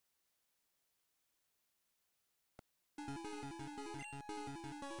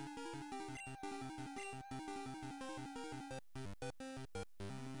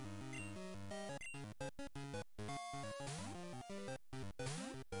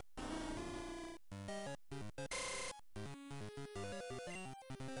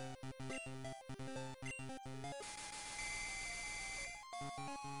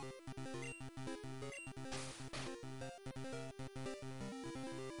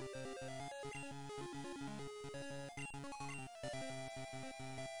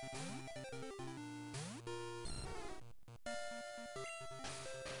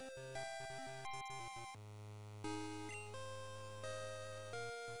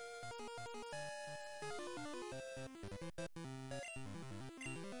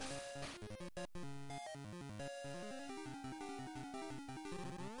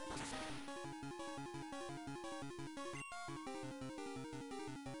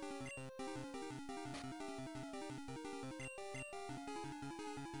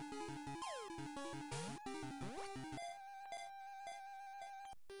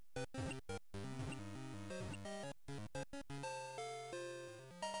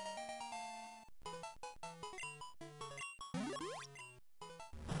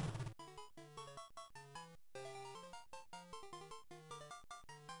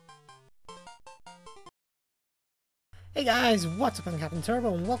Hey guys, what's up? I'm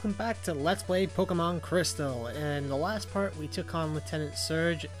CaptainTurbo and welcome back to Let's Play Pokemon Crystal. In the last part we took on Lieutenant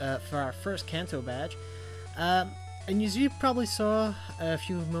Surge for our first Kanto badge. And as you probably saw a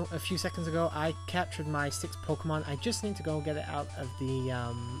few seconds ago, I captured my 6th Pokemon. I just need to go get it out of the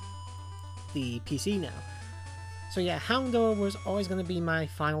PC now. So yeah, Houndour was always going to be my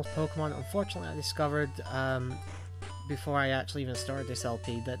final Pokemon. Unfortunately, I discovered before I actually even started this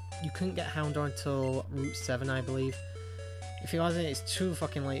LP that you couldn't get Houndour until Route 7, I believe. If it wasn't, it's too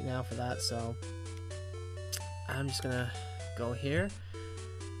fucking late now for that, so I'm just gonna go here.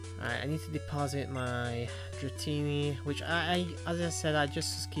 Alright, I need to deposit my Dratini, which as I said, I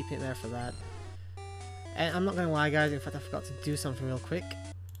just keep it there for that. And I'm not gonna lie guys, in fact I forgot to do something real quick.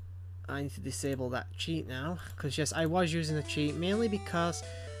 I need to disable that cheat now, because yes, I was using the cheat, mainly because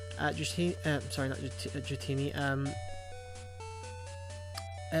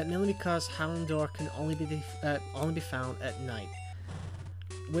mainly because Houndour can only be found at night,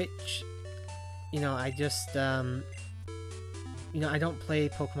 which, you know, I just you know, I don't play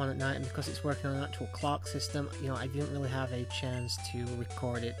Pokemon at night, and because it's working on an actual clock system, you know, I didn't really have a chance to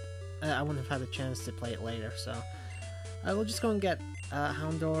record it. I wouldn't have had a chance to play it later, so I will just go and get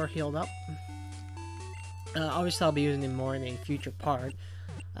Houndour healed up. Obviously, I'll be using him more in a future part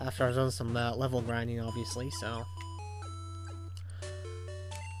after I've done some level grinding, obviously. So.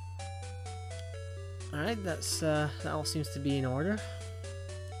 Alright, that all seems to be in order.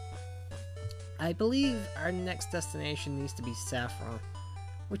 I believe our next destination needs to be Saffron,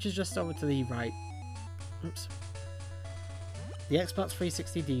 which is just over to the right. Oops. The Xbox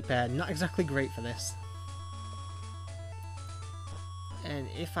 360 D-pad, not exactly great for this. And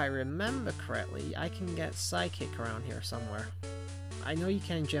if I remember correctly, I can get Psychic around here somewhere. I know you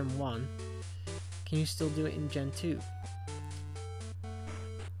can in Gen 1. Can you still do it in Gen 2?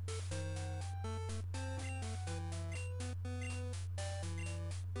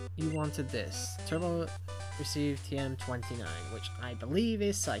 You wanted this. Turbo received TM29, which I believe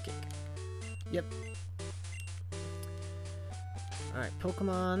is Psychic. Yep. Alright,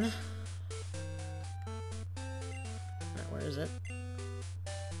 Pokemon. Alright, where is it?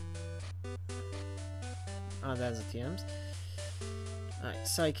 Oh, there's the TMs. Alright,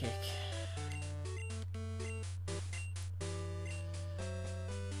 Psychic.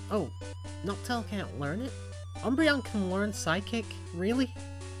 Oh, Noctowl can't learn it? Umbreon can learn Psychic? Really?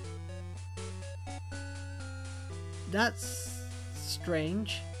 That's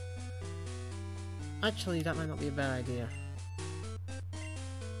strange. Actually, that might not be a bad idea.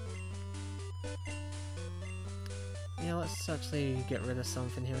 Yeah, let's actually get rid of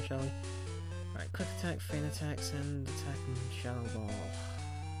something here, shall we? Alright, Quick Attack, Feint Attack, Sand Attack, and Shadow Ball.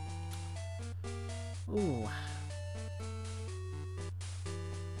 Ooh.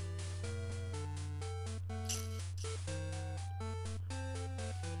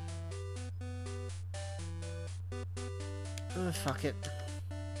 Fuck it.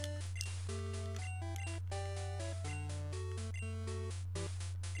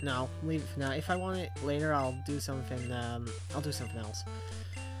 No, leave it for now. If I want it later, I'll do something. I'll do something else.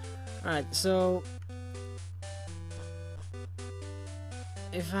 All right. So,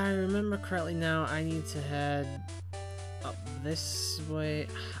 if I remember correctly, now I need to head up this way.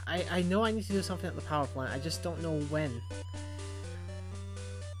 I know I need to do something at the power plant. I just don't know when.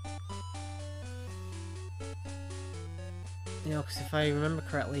 You know, because if I remember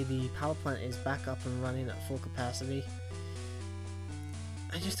correctly, the power plant is back up and running at full capacity.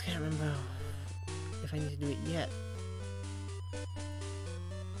 I just can't remember if I need to do it yet.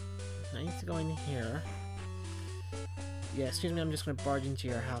 I need to go in here. Yeah, excuse me, I'm just going to barge into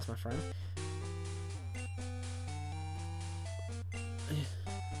your house, my friend.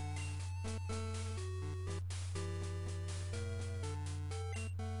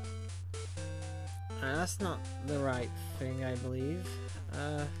 That's not the right thing, I believe.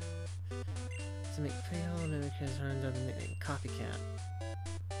 To make Pale Mimicers earned under the nickname Copycat.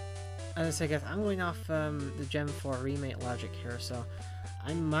 As I say, guys, I'm going off the Gen 4 remake logic here, so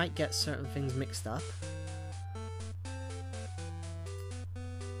I might get certain things mixed up.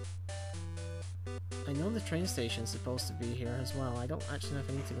 I know the train station's supposed to be here as well. I don't actually know if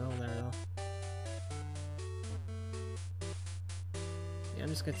I need to go there, though. Yeah, I'm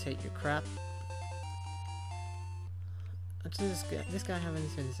just gonna take your crap. Actually, this guy have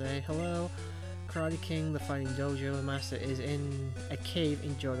anything to say? Hello, Karate King, the fighting dojo master is in a cave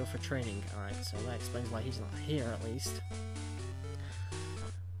in Johto for training. Alright, so that explains why he's not here, at least.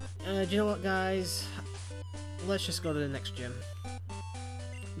 Do you know what, guys? Let's just go to the next gym.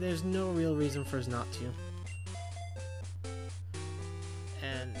 There's no real reason for us not to.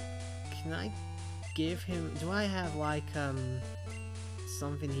 And can I give him... Do I have, like,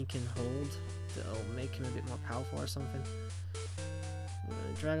 something he can hold that'll make him a bit more powerful or something?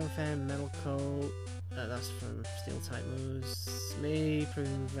 Dragon Fan, Metal Coat, that's from Steel type moves. May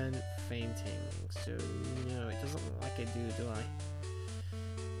prevent fainting. So, no, it doesn't look like I do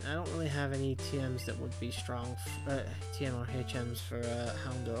I? I don't really have any TMs that would be strong, TM or HMs for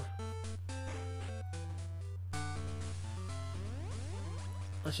Houndour.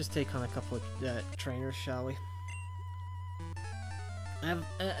 Let's just take on a couple of trainers, shall we? And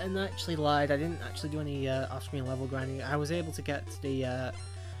I actually lied, I didn't actually do any off-screen level grinding. I was able to get to the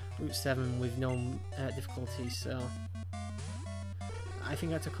Route 7 with no difficulty, so... I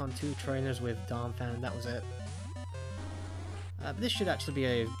think I took on 2 trainers with Donphan, that was it. But this should actually be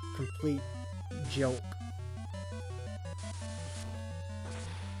a complete joke.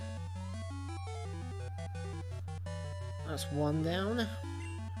 That's 1 down.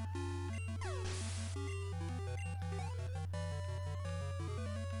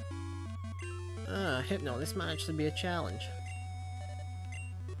 Hypno, this might actually be a challenge.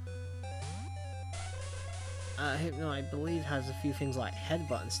 Hypno, I believe, has a few things like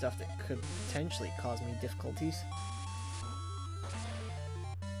headbutt and stuff that could potentially cause me difficulties.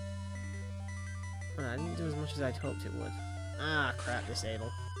 I didn't do as much as I'd hoped it would. Ah, crap,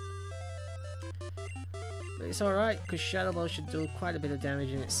 disable. But it's alright, because Shadow Ball should do quite a bit of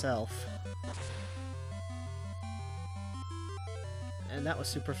damage in itself. And that was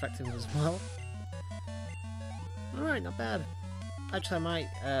super effective as well. Alright, not bad. Actually, I might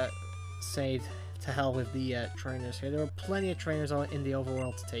say to hell with the trainers here. There are plenty of trainers in the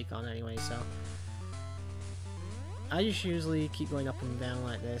overworld to take on anyway, so... I just usually keep going up and down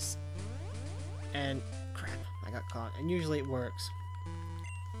like this. And crap, I got caught. And usually it works.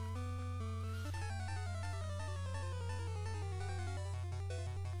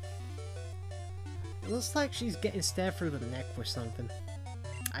 It looks like she's getting stabbed through the neck or something.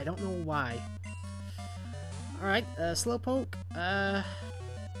 I don't know why. Alright, Slowpoke.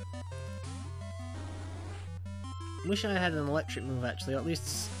 Wish I had an electric move actually, or at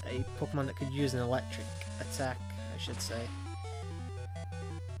least a Pokemon that could use an electric attack, I should say.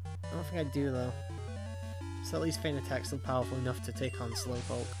 I don't think I do though. So at least Feint Attack's still powerful enough to take on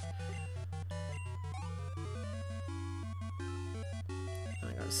Slowpoke.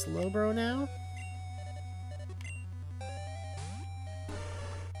 I got Slowbro now.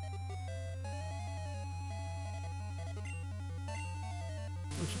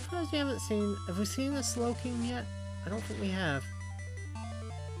 I'm surprised we haven't seen... Have we seen a Slowking yet? I don't think we have.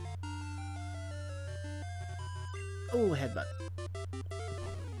 Oh, headbutt.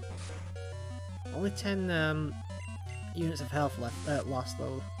 Only 10 units of health left, lost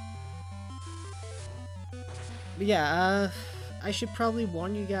though. But yeah, I should probably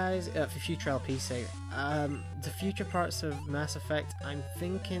warn you guys for future LP's sake. The future parts of Mass Effect, I'm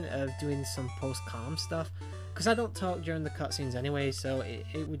thinking of doing some post-com stuff. Because I don't talk during the cutscenes anyway, so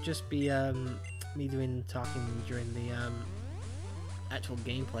it would just be me talking during the actual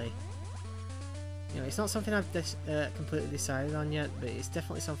gameplay. You know, it's not something I've completely decided on yet, but it's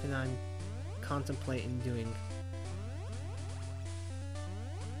definitely something I'm contemplating doing.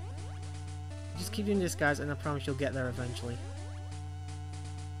 Just keep doing this, guys, and I promise you'll get there eventually.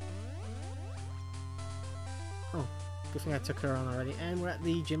 Oh, good thing I took her on already, and we're at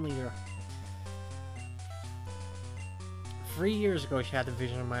the gym leader. 3 years ago she had a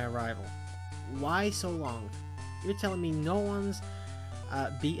vision of my arrival. Why so long? You're telling me no one's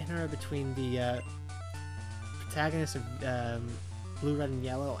beaten her between the protagonist of Blue, Red, and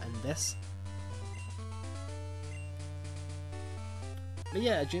Yellow and this? But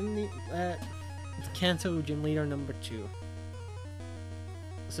yeah, Kanto Gym Leader number 2.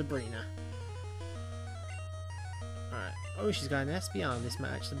 Sabrina. Alright. Oh, she's got an Espeon. This might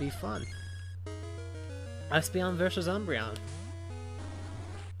actually be fun. Espeon versus Umbreon.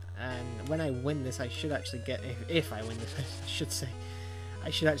 And when I win this, I should actually get... If I win this, I should say. I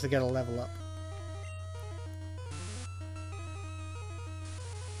should actually get a level up.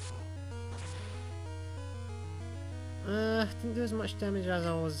 Didn't do as much damage as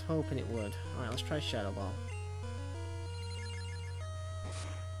I was hoping it would. Alright, let's try Shadow Ball.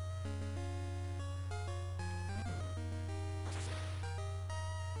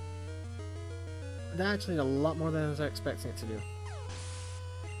 That actually did a lot more than I was expecting it to do.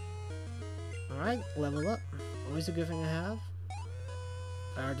 Alright, level up. Always a good thing to have.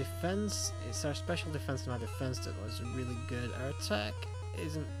 Our defense, it's our special defense and our defense that was really good. Our attack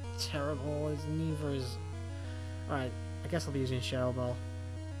isn't terrible, as neither is... Alright, I guess I'll be using Shadow Ball.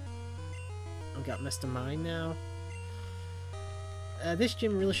 I've got Mr. Mime now. This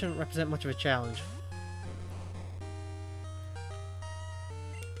gym really shouldn't represent much of a challenge.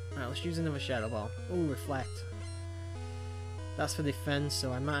 Alright, let's use another Shadow Ball. Ooh, Reflect. That's for defense,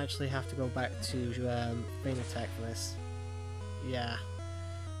 so I might actually have to go back to Feint Attack for this. Yeah.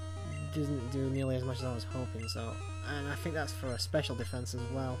 Doesn't do nearly as much as I was hoping, so... And I think that's for a special defense as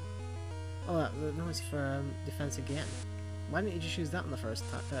well. Oh, no, it's for defense again. Why didn't you just use that on the first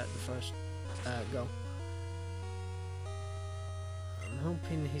go? I'm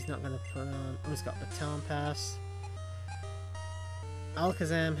hoping he's not going to put on... Oh, he's got Baton Pass.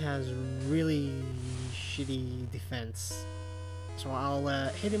 Alakazam has really shitty defense. So I'll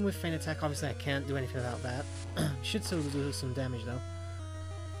hit him with Feint Attack. Obviously I can't do anything about that. Should still do some damage though.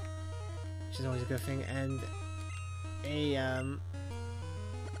 Which is always a good thing. And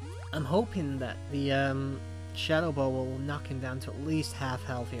I'm hoping that the Shadow Ball will knock him down to at least half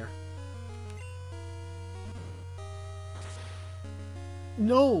health here.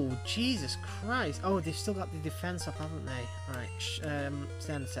 No! Jesus Christ! Oh, they've still got the defense up, haven't they? Alright,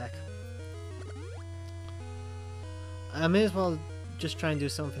 stand attack. I may as well just try and do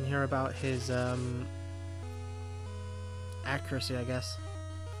something here about his accuracy, I guess.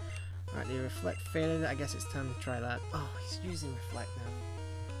 Alright, the Reflect faded. I guess it's time to try that. Oh, he's using Reflect now.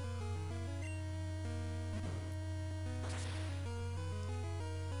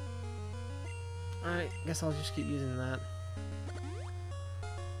 Alright, guess I'll just keep using that.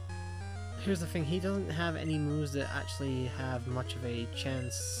 Here's the thing, he doesn't have any moves that actually have much of a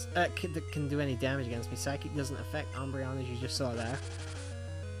chance, that can do any damage against me. Psychic doesn't affect Umbreon, as you just saw there.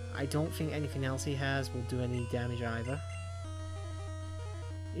 I don't think anything else he has will do any damage either.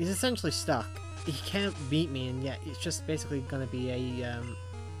 He's essentially stuck. He can't beat me, and yet it's just basically going to be a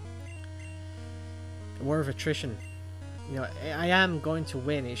war of attrition. You know, I am going to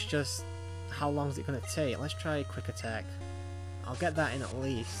win, it's just how long is it going to take? Let's try Quick Attack. I'll get that in at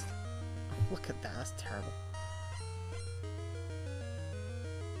least. Look at that, that's terrible.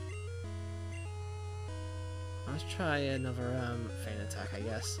 Let's try another Feint Attack, I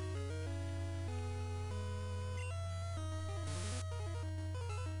guess.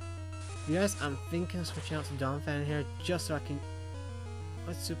 Yes, I'm thinking of switching out to Donphan here just so I can...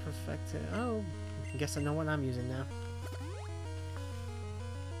 Let's super effect it. Oh, I guess I know what I'm using now.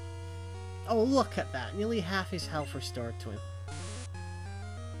 Oh, look at that! Nearly half his health restored to him.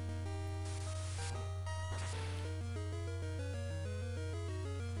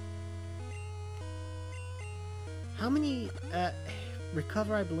 How many...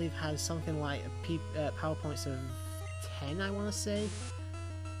 Recover, I believe, has something like power points of 10, I want to say.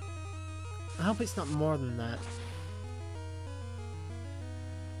 I hope it's not more than that.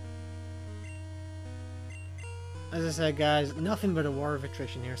 As I said, guys, nothing but a war of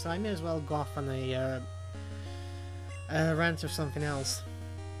attrition here, so I may as well go off on a rant or something else.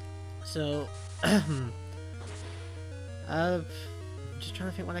 So, just trying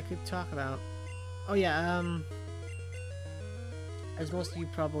to think what I could talk about. Oh yeah, as most of you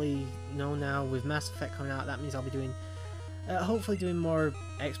probably know now, with Mass Effect coming out, that means I'll be doing, hopefully doing more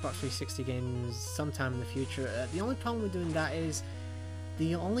Xbox 360 games sometime in the future. The only problem with doing that is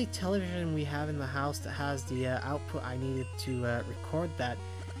the only television we have in the house that has the output I needed to record that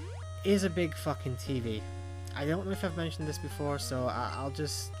is a big fucking TV. I don't know if I've mentioned this before, so I'll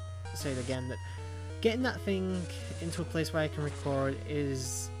just say it again, that getting that thing into a place where I can record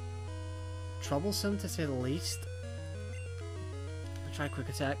is troublesome, to say the least. try quick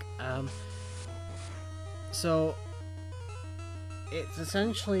attack. So it's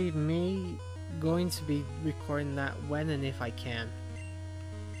essentially me going to be recording that when and if I can.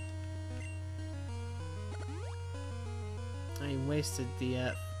 I wasted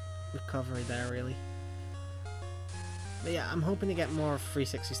the recovery there, really. But yeah, I'm hoping to get more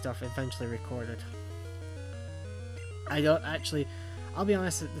 360 stuff eventually recorded. I don't actually, I'll be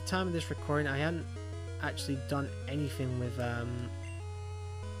honest, at the time of this recording, I hadn't actually done anything with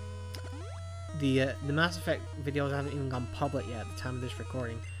the Mass Effect videos haven't even gone public yet at the time of this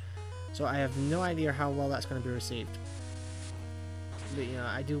recording. So I have no idea how well that's going to be received. But you know,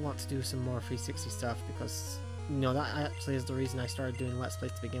 I do want to do some more 360 stuff because, you know, that actually is the reason I started doing Let's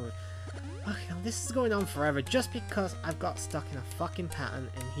Plays to begin with. Okay, now this is going on forever just because I've got stuck in a fucking pattern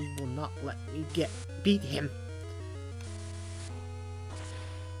and he will not let me beat him.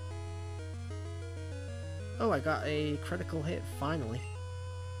 Oh, I got a critical hit, finally.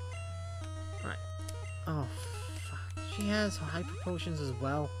 Right. Oh, fuck. She has hyper potions as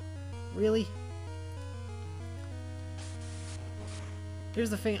well. Really? Here's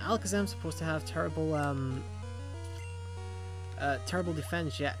the thing, Alakazam's supposed to have terrible, terrible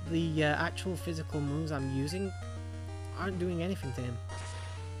defense, yet the actual physical moves I'm using aren't doing anything to him.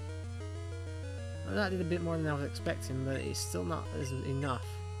 Well, that did a bit more than I was expecting, but it's still not enough.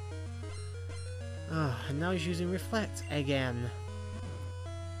 Oh, and now he's using Reflect again.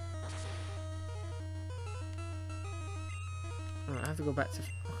 Oh, I have to go back to...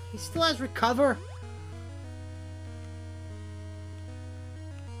 Oh, he still has Recover!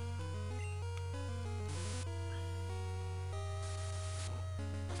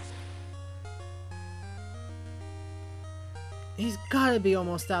 He's gotta be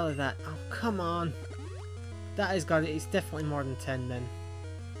almost out of that. Oh, come on. That has got it. It's definitely more than 10 then.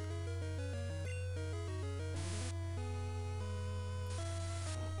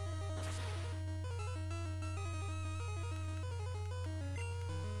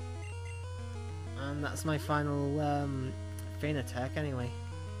 And that's my final Feint attack anyway.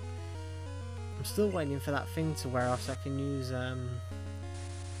 I'm still waiting for that thing to wear off so I can use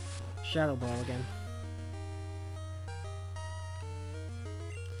Shadow Ball again.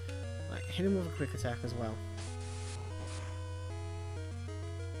 Right, hit him with a quick attack as well.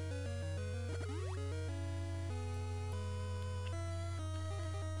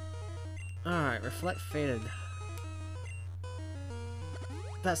 Alright, Reflect faded.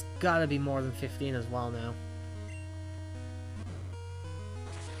 That's gotta be more than 15 as well now.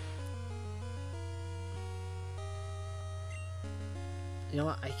 You know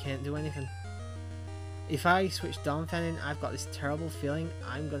what? I can't do anything. If I switch Donphan in, I've got this terrible feeling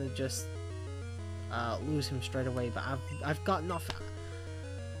I'm gonna just lose him straight away. But I've got nothing.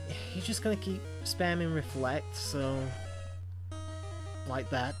 He's just gonna keep spamming Reflect, so like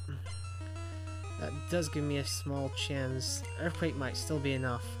that. That does give me a small chance. Earthquake might still be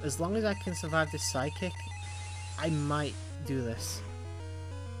enough. As long as I can survive this Psychic, I might do this.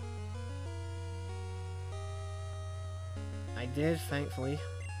 I did, thankfully.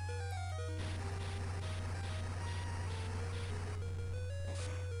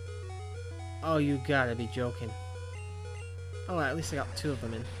 Oh, you gotta be joking. Oh, at least I got 2 of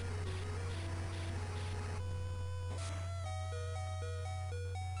them in.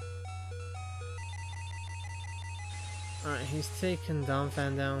 Alright, he's taken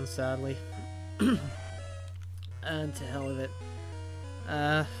Donphan down, sadly. And to hell with it.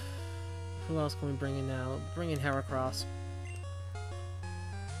 Who else can we bring in now? Bring in Heracross.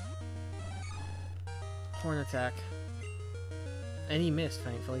 Horn attack. And he missed,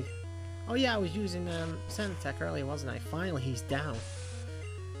 thankfully. Oh yeah, I was using Sand attack earlier, wasn't I? Finally, he's down.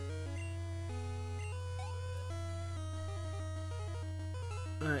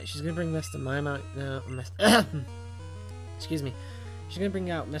 Alright, she's gonna bring Mr. Mime out now. Excuse me. She's gonna bring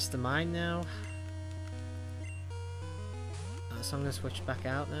out Mr. Mime now. So I'm gonna switch back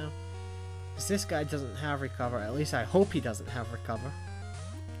out now. Because this guy doesn't have Recover. At least I hope he doesn't have Recover.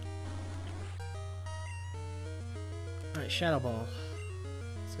 Alright, Shadow Ball.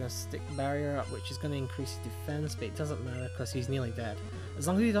 It's gonna stick Barrier up, which is gonna increase his defense, but it doesn't matter because he's nearly dead. As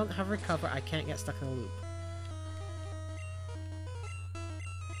long as you don't have Recover, I can't get stuck in a loop.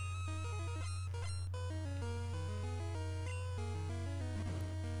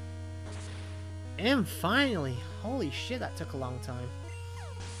 And finally! Holy shit, that took a long time.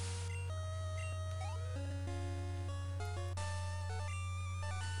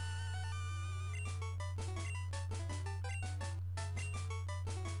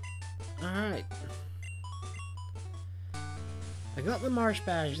 Alright. I got the Marsh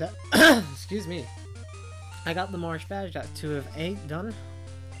Badge that... Excuse me. I got the Marsh badge, got 2 of 8 done.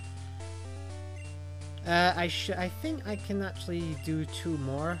 I think I can actually do 2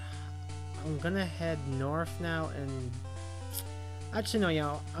 more. I'm gonna head north now and... Actually, no,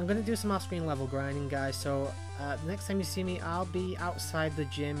 yeah, I'm gonna do some off-screen level grinding, guys, so the next time you see me, I'll be outside the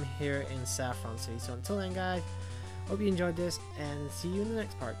gym here in Saffron City. So until then, guys, hope you enjoyed this, and see you in the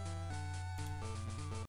next part.